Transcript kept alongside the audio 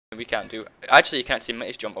we can't do. Actually, you can actually make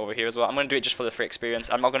this jump over here as well. I'm going to do it just for the free experience.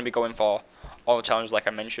 I'm not going to be going for all the challenges like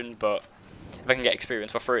I mentioned, but if I can get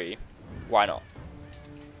experience for free, why not?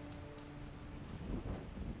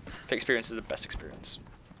 Free experience is the best experience.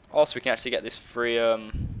 Also, we can actually get this free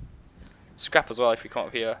scrap as well if we come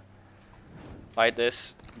up here. Like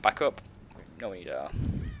this, back up. No, we need a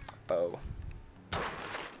bow.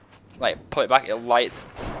 Like, put it back, it'll light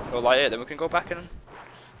it, then we can go back and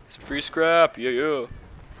some free scrap, yeah.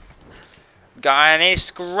 Got any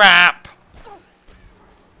scrap?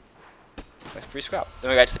 That's free scrap.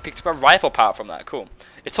 Then we actually picked up a rifle part from that, cool.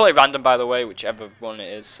 It's totally random, by the way, whichever one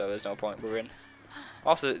it is, so there's no point we're in.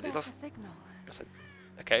 Also, it looks like,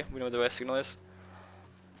 okay, we know where the signal is.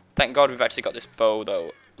 Thank God we've actually got this bow,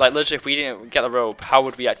 though. Like, literally, if we didn't get the rope, how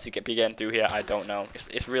would we actually be getting through here? I don't know.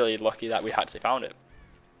 It's really lucky that we actually found it.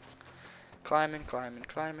 Climbing, climbing,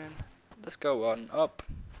 climbing. Let's go on up.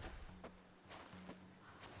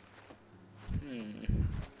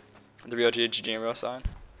 The Rio de Janeiro sign.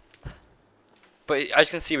 But as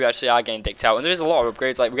you can see, we actually are getting dicked out. And there is a lot of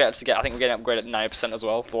upgrades. Like, we get to get, I think we're getting upgraded at 9% as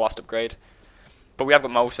well, the last upgrade. But we have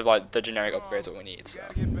got most of, like, the generic upgrades that we need, so.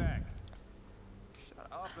 Get back. Shut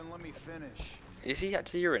up and let me finish. Is he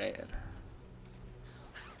actually urinating?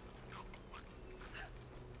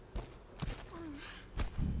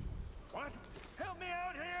 What? Help me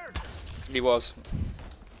out here! He was.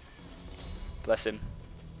 Bless him.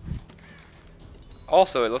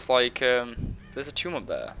 Also, it looks like there's a tomb up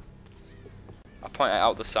there. I'll point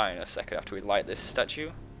out the sign in a second after we light this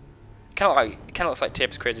statue. It kind of looks like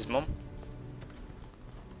Tapes Crazy's mum.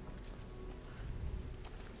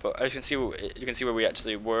 But as you can see where we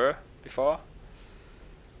actually were before.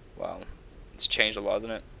 Wow, it's changed a lot,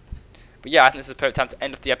 hasn't it? But yeah, I think this is the perfect time to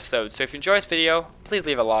end off the episode. So if you enjoyed this video, please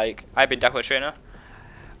leave a like. I've been Dacothetrainer.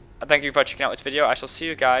 And thank you for checking out this video. I shall see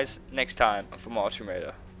you guys next time for more Tomb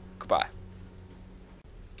Raider. Goodbye.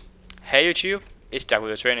 Hey YouTube, it's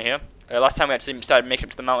Dacothetrainer here. Last time we actually started making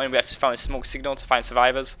it to the mountain, we actually found a smoke signal to find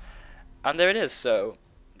survivors. And there it is, so,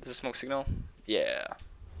 there's a smoke signal. Yeah.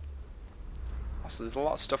 Also, there's a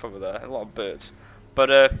lot of stuff over there, a lot of birds. But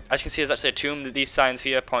as you can see, there's actually a tomb. These signs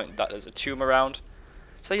here point that there's a tomb around.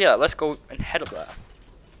 So yeah, let's go and head up there.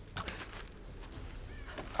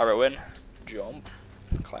 Arrow in, jump,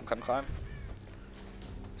 climb, climb, climb.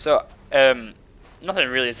 So, nothing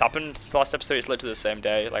really has happened since the last episode. It's literally the same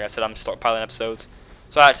day. Like I said, I'm stockpiling episodes.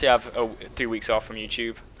 So I actually have 3 weeks off from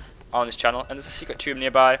YouTube on this channel. And there's a secret tomb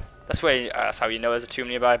nearby. That's how you know there's a tomb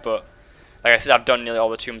nearby. But like I said, I've done nearly all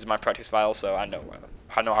the tombs in my practice file, so I know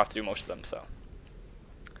how to do most of them. So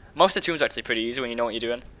most of the tombs are actually pretty easy when you know what you're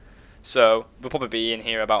doing. So we'll probably be in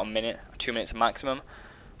here about a minute, 2 minutes maximum,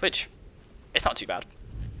 which it's not too bad.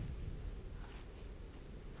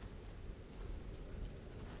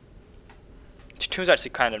 Tombs are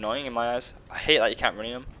actually kind of annoying in my eyes. I hate that you can't run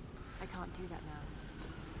in them. I can't do that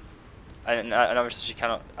And now. obviously you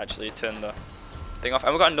cannot actually turn the thing off.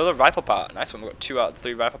 And we've got another rifle part. Nice one. We've got 2 out of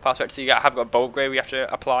 3 rifle parts. We actually have got a bow upgrade we have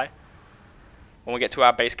to apply when we get to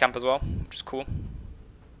our base camp as well, which is cool.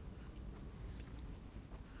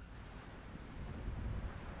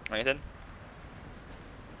 Anything?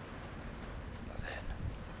 Nothing.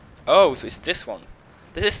 Oh, so it's this one.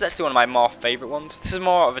 This is actually one of my more favourite ones. This is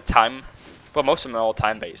more of a time. Well, most of them are all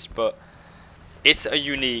time-based, but it's a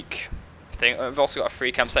unique thing. I've also got a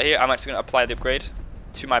free campsite here. I'm actually going to apply the upgrade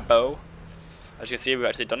to my bow. As you can see, we've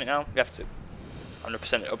actually done it now. We have to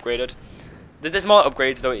 100% upgraded. There's more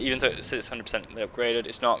upgrades, though, even though it says 100% upgraded.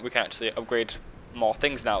 It's not. We can actually upgrade more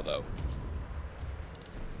things now, though.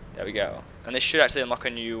 There we go. And this should actually unlock a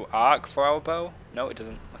new arc for our bow. No, it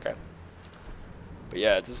doesn't. Okay. But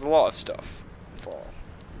yeah, there's a lot of stuff for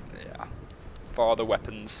all the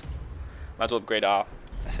weapons. Might as well upgrade our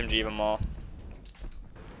SMG even more.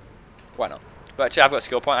 Why not? But actually, I've got a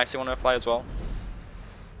skill point I actually want to apply as well.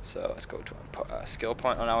 So let's go to put a skill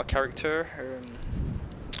point on our character.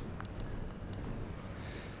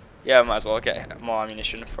 Yeah, might as well get more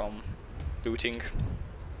ammunition from looting.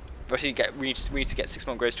 But we need to get 6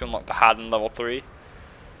 more grades to unlock the Harden level 3.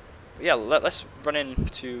 But yeah, let's run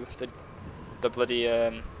into the bloody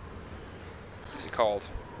what's it called?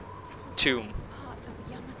 Tomb.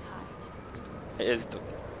 It is the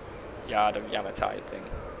Yard of Yamatai thing.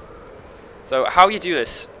 So how you do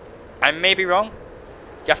this, I may be wrong.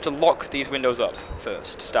 You have to lock these windows up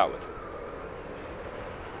first to start with.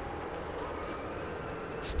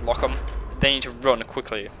 Just lock them. Then you need to run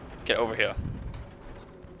quickly. Get over here.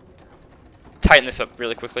 Tighten this up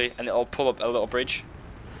really quickly, and it'll pull up a little bridge.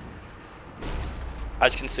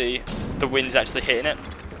 As you can see, the wind's actually hitting it.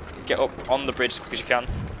 Get up on the bridge as quick as you can.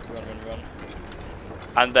 Run, run, run.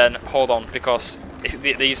 And then hold on, because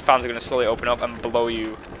these fans are going to slowly open up and blow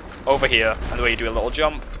you over here, and the way you do a little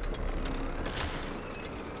jump.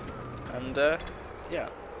 And yeah,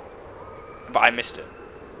 but I missed it.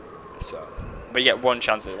 So, but you get one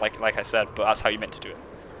chance at it, like I said, but that's how you meant to do it.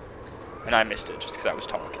 And I missed it just because I was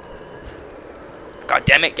talking. God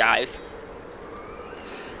damn it, guys!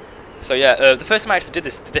 So yeah, the first time I actually did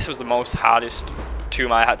this was the most hardest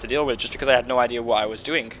tomb I had to deal with, just because I had no idea what I was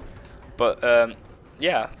doing. But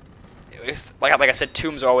yeah, it's like I said,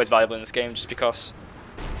 tombs are always valuable in this game, just because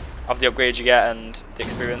of the upgrades you get and the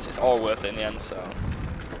experience. It's all worth it in the end. So,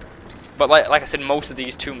 but like I said, most of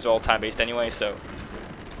these tombs are all time based anyway. So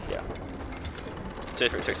yeah. So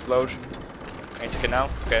for it to explode. Any second now.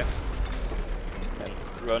 Okay. And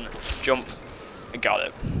run, jump, and got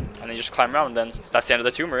it. And then you just climb around. Then that's the end of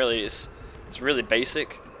the tomb. Really, it's really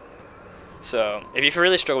basic. So if you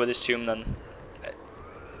really struggle with this tomb, then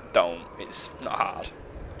don't. It's not hard.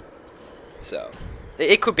 So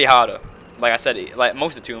it could be harder. Like I said, like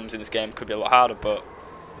most of the tombs in this game could be a lot harder, but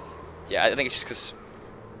yeah, I think it's just because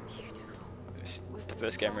it's the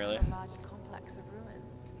first game really.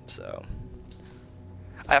 So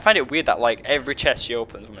I find it weird that like every chest she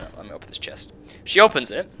opens, let me open this chest. She opens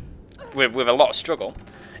it with a lot of struggle.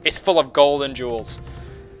 It's full of gold and jewels.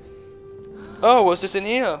 Oh, what's this in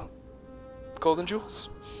here? Gold and jewels.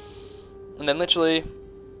 And then literally,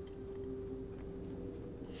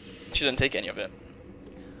 she doesn't take any of it.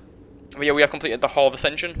 But yeah, we have completed the Hall of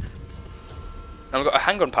Ascension. And we've got a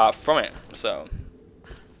handgun part from it, so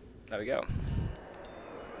there we go.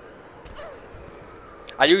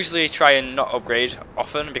 I usually try and not upgrade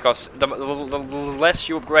often, because the less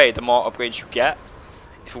you upgrade, the more upgrades you get.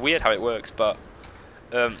 It's weird how it works, but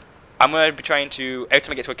I'm going to be trying to, every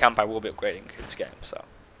time I get to a camp I will be upgrading in this game, so.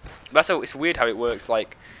 But also, it's weird how it works,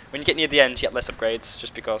 like, when you get near the end you get less upgrades,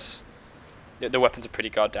 just because the weapons are pretty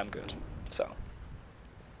goddamn good, so.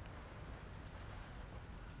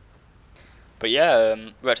 But yeah,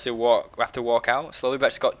 we have to walk out slowly. We've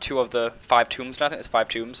actually got 2 of the 5 tombs now. I think there's 5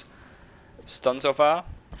 tombs done so far.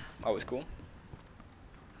 Always cool.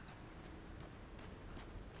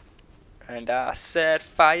 And I set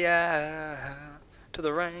fire to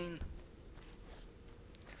the rain.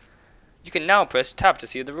 You can now press tab to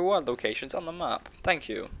see the reward locations on the map. Thank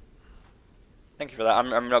you. Thank you for that.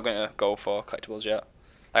 I'm not going to go for collectibles yet.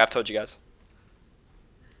 Like I've told you guys.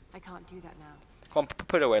 I can't do that now. Come on,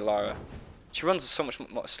 put it away, Lara. She runs so much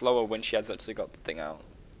slower when she has actually got the thing out.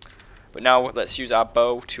 But now let's use our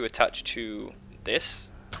bow to attach to this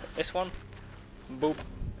one. Boop.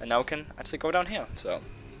 And now we can actually go down here. So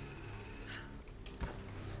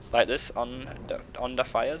like this on the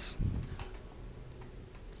fires.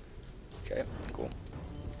 Okay, cool.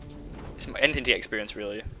 It's anything to get experience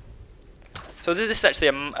really. So this is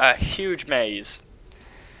actually a huge maze.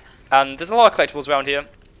 And there's a lot of collectibles around here.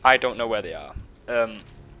 I don't know where they are.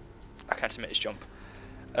 I can't submit his jump.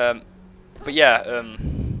 But yeah,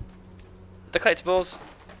 the collectibles,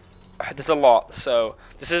 there's a lot. So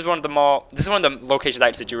this is one of the locations I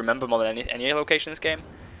actually do remember more than any location in this game.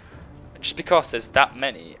 Just because there's that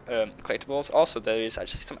many collectibles. Also, there is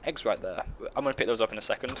actually some eggs right there. I'm gonna pick those up in a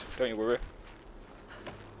second. Don't you worry.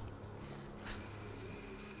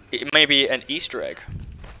 It may be an Easter egg.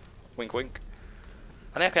 Wink, wink.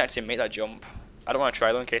 I think I can actually make that jump. I don't want to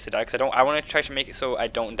try though in case I die, because I want to try to make it so I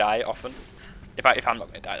don't die often. If I'm not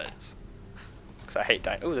going to die, that is. Because I hate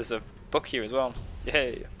dying. Oh, there's a book here as well.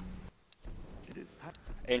 Yay.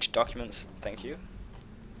 Ancient documents. Thank you.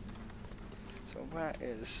 So where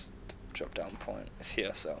is the drop down point? It's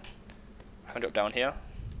here, so I can drop down here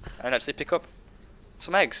and actually pick up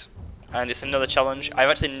some eggs. And it's another challenge. I've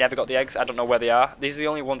actually never got the eggs. I don't know where they are. These are the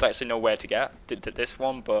only ones I actually know where to get. Did this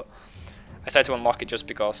one, but I decided to unlock it just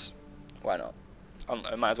because. Why not?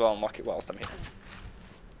 I might as well unlock it whilst I'm here.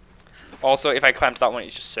 Also, if I climb to that one, it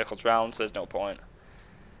just circles round, so there's no point.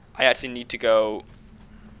 I actually need to go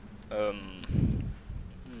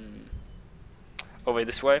over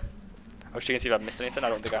this way. I was checking to see if I've missed anything. I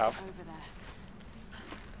don't think I have.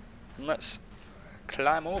 And let's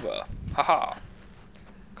climb over. Haha.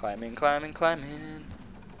 Climbing, climbing, climbing.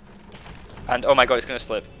 And oh my god, it's gonna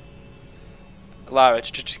slip. Lara,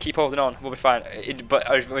 just keep holding on. We'll be fine. But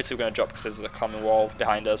obviously we're gonna drop because there's a climbing wall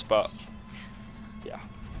behind us. But yeah.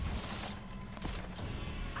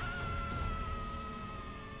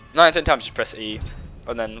 9 out of 10 times just press E,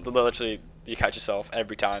 and then literally you catch yourself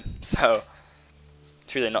every time. So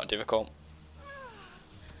it's really not difficult.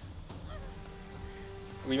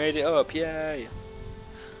 We made it up! Yay!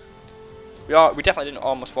 We definitely didn't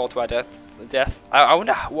almost fall to our death. I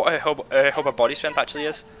wonder what her body strength actually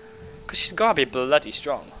is, because she's gotta be bloody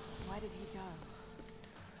strong. Why did he go?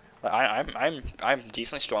 Like, I'm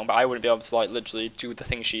decently strong, but I wouldn't be able to like literally do the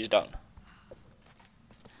things she's done.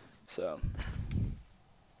 So.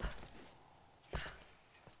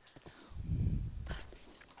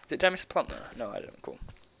 Did I miss a plant there? No, I didn't. Cool.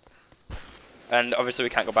 And obviously we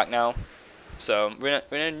can't go back now. So we're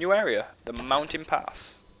in a new area, the Mountain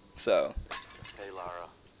Pass. So. Hey Lara.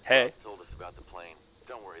 Hey. Told us about the plane.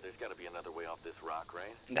 Don't worry, there's got to be another way off this rock,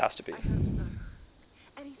 right? There has to be. I hope so.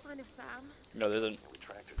 Any sign of Sam? No, there isn't. We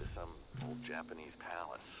tracked her to some old Japanese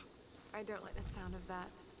palace. I don't like the sound of that.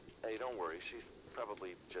 Hey, don't worry, she's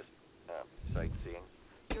probably just sightseeing.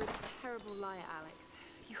 You're a terrible liar, Alex.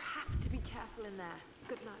 You have to be careful in there.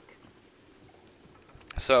 Good luck.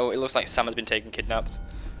 So it looks like Sam has been taken kidnapped.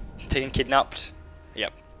 Taken kidnapped?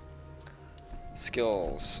 Yep.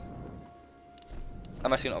 Skills.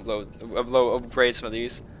 I'm actually gonna upgrade some of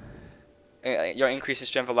these. Your increase in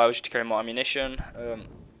strength allows you to carry more ammunition.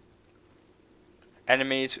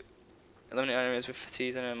 Enemies, eliminate enemies with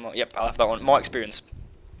season and more. Yep, I'll have that one. More experience.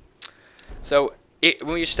 So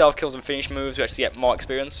when we use stealth kills and finish moves, we actually get more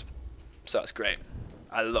experience. So that's great.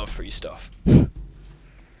 I love free stuff.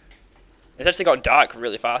 It's actually got dark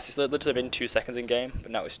really fast. It's literally been 2 seconds in game,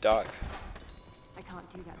 but now it's dark. I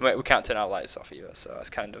can't do that. We can't turn our lights off either, so that's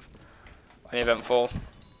kind of uneventful.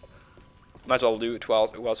 Might as well loot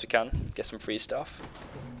whilst we can. Get some free stuff.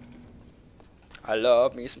 I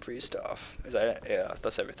love me some free stuff. Is that it? Yeah,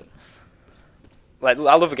 that's everything. Like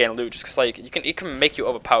I love getting loot just because like it can make you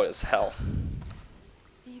overpowered as hell.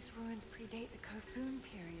 These ruins predate the Kofun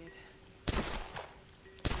period.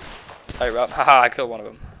 Hey, Rob. Haha, I killed one of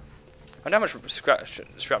them. I wonder how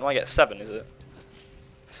much shrapnel I get. 7, is it?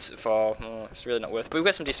 It's really not worth it. But we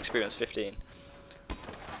get some decent experience. 15.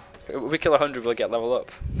 If we kill 100, we'll get level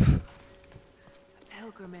up. A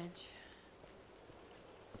pilgrimage.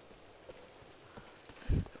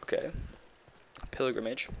 Okay.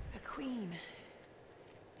 Pilgrimage. A queen.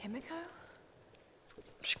 Himiko?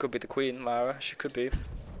 She could be the queen, Lara. She could be.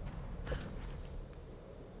 Oh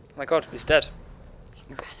my god, he's dead.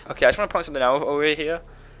 Incredible. Okay, I just want to point something out over here.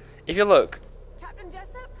 If you look, Captain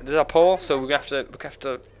Jessup? there's a pole, so we have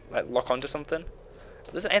to like lock onto something.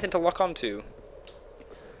 But there isn't anything to lock onto.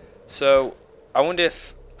 So I wonder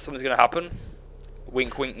if something's gonna happen.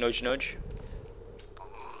 Wink, wink, nudge, nudge.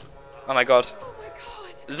 Oh my god. Oh my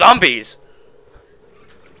god. Zombies!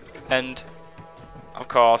 And, of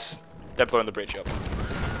course, they're blowing the bridge up.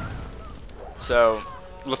 So,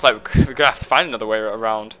 looks like we're gonna have to find another way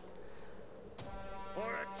around. For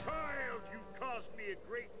a child, you've caused me a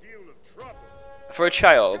great deal of trouble. For a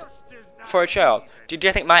child? Justice not For a child? Do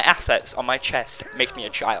you think my assets on my chest make me a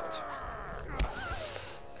child?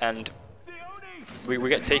 And we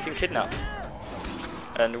get taken kidnapped.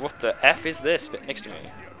 And what the F is this bit next to me?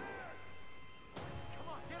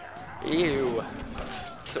 Ew.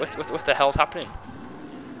 What the hell's happening?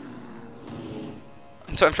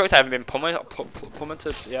 So I'm sure I haven't been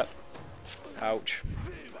plummeted yet. Ouch.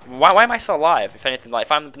 Why am I still alive? If anything, like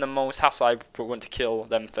if I'm the most hassle, I would want to kill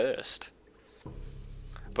them first.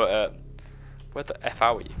 But where the F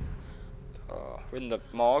are we? Oh, we're in the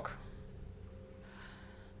morgue.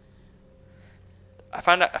 I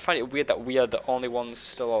find it weird that we are the only ones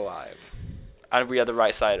still alive, and we are the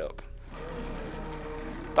right side up.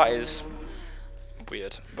 That is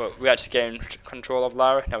weird, but we actually gained control of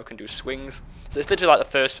Lara. Now we can do swings. So it's literally like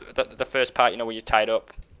the first part, you know, where you're tied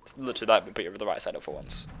up. It's literally that, but you're the right side up for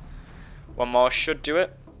once. One more should do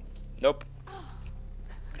it. Nope.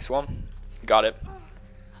 This one, got it.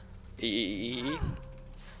 E.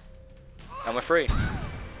 And we're free.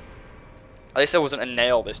 At least there wasn't a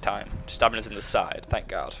nail this time, stabbing us in the side. Thank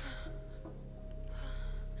God.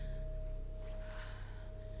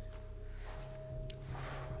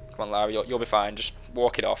 Come on, Lara, you'll be fine. Just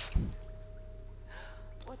walk it off.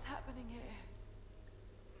 What's happening here?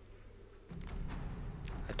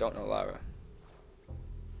 I don't know, Lara.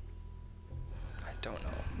 I don't know.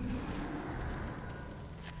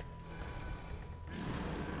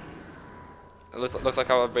 It looks like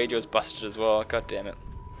our radio is busted as well. God damn it.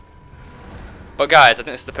 But guys, I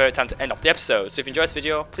think this is the perfect time to end off the episode. So if you enjoyed this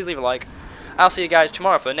video, please leave a like. I'll see you guys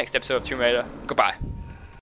tomorrow for the next episode of Tomb Raider. Goodbye.